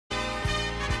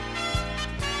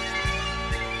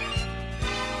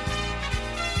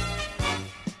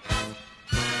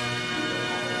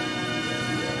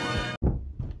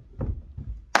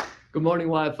Good morning,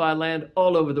 Wi-Fi land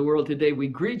all over the world today. We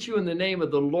greet you in the name of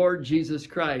the Lord Jesus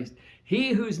Christ,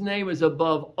 he whose name is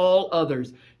above all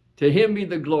others. To him be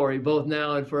the glory, both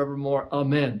now and forevermore.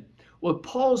 Amen. What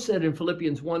Paul said in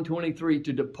Philippians 1:23,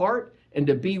 to depart and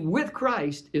to be with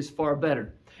Christ is far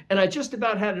better. And I just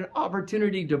about had an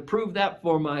opportunity to prove that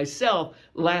for myself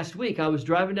last week. I was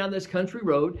driving down this country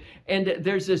road, and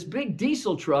there's this big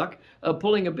diesel truck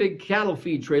pulling a big cattle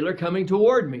feed trailer coming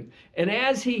toward me. And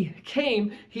as he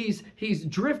came, he's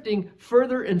drifting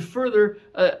further and further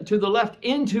to the left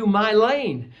into my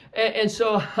lane. And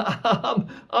so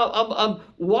I'm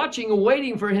watching and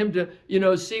waiting for him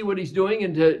to, see what he's doing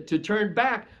and to turn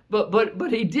back.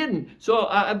 But he didn't. So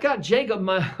I've got Jacob,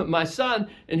 my son,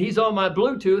 and he's on my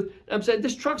Bluetooth. I'm saying,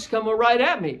 this truck's coming right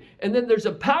at me. And then there's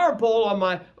a power pole on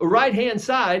my right-hand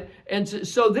side. And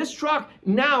so this truck,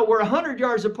 now we're 100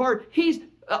 yards apart. He's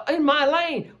in my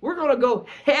lane. We're going to go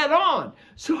head on.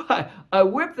 So I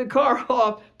whip the car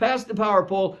off past the power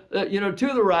pole, to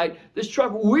the right. This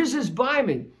truck whizzes by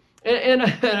me. And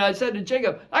I said to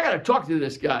Jacob, I got to talk to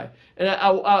this guy. And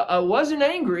I wasn't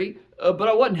angry, but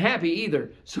I wasn't happy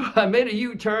either. So I made a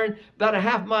U-turn. About a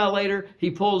half mile later, he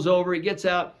pulls over. He gets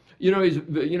out. He's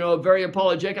very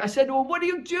apologetic. I said, well, what are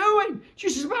you doing? She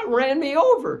just about ran me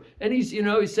over. And he's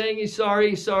saying he's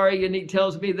sorry. And he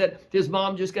tells me that his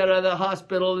mom just got out of the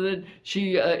hospital and then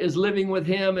she is living with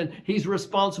him and he's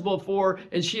responsible for her.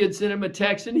 And she had sent him a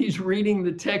text and he's reading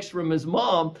the text from his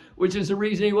mom, which is the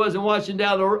reason he wasn't watching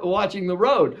the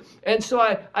road. And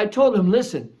so I told him,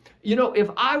 listen, if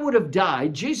I would have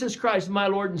died, Jesus Christ, my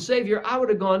Lord and Savior, I would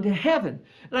have gone to heaven.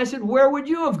 And I said, where would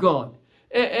you have gone?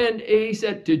 And he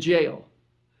said, to jail.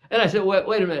 And I said,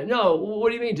 wait a minute. No, what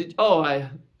do you mean? I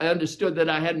understood that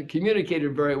I hadn't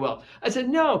communicated very well. I said,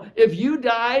 no, if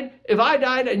I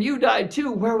died and you died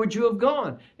too, where would you have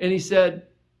gone? And he said,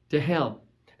 to hell.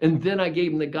 And then I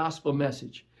gave him the gospel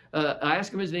message. I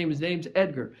asked him his name. His name's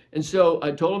Edgar. And so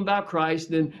I told him about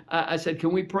Christ. Then I said,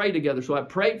 can we pray together? So I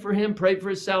prayed for him, prayed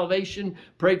for his salvation,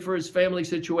 prayed for his family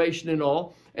situation and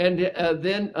all. And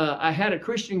then I had a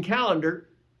Christian calendar,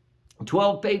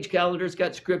 12-page calendar. It's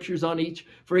got scriptures on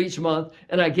for each month.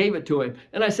 And I gave it to him.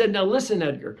 And I said, now listen,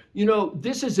 Edgar,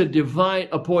 this is a divine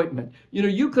appointment.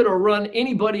 You could have run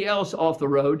anybody else off the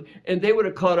road and they would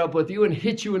have caught up with you and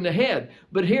hit you in the head.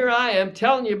 But here I am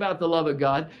telling you about the love of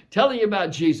God, telling you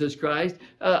about Jesus Christ,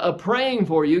 praying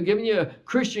for you, giving you a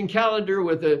Christian calendar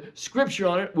with a scripture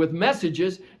on it, with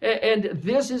messages. And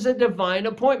this is a divine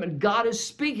appointment. God is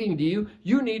speaking to you.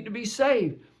 You need to be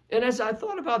saved. And as I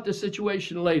thought about the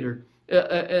situation later,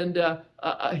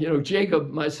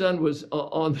 Jacob, my son, was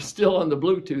still on the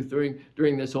Bluetooth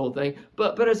during this whole thing.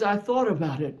 But as I thought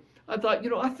about it, I thought,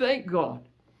 I thank God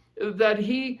that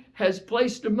he has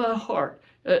placed in my heart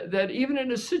that even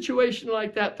in a situation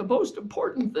like that, the most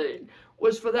important thing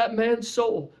was for that man's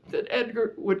soul, that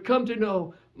Edgar would come to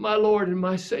know my Lord and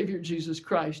my Savior, Jesus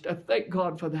Christ. I thank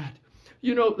God for that.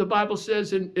 The Bible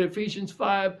says in Ephesians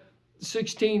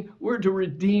 5:16, we're to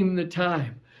redeem the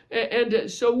time. And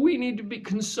so we need to be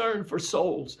concerned for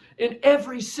souls in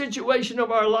every situation of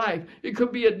our life. It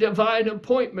could be a divine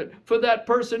appointment for that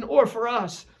person or for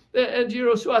us. And,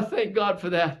 so I thank God for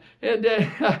that. And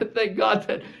I thank God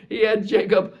that he had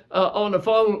Jacob on the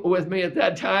phone with me at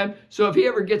that time. So if he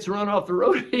ever gets run off the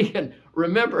road, he can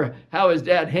remember how his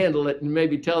dad handled it and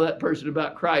maybe tell that person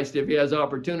about Christ if he has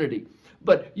opportunity.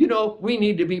 But, we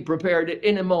need to be prepared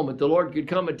in a moment. The Lord could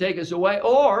come and take us away,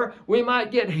 or we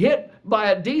might get hit by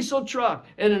a diesel truck.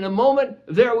 And in a moment,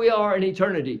 there we are in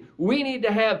eternity. We need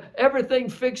to have everything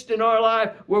fixed in our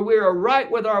life where we are right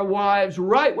with our wives,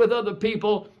 right with other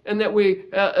people, and that we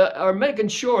are making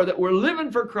sure that we're living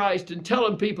for Christ and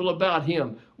telling people about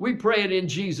him. We pray it in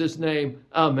Jesus' name.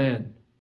 Amen.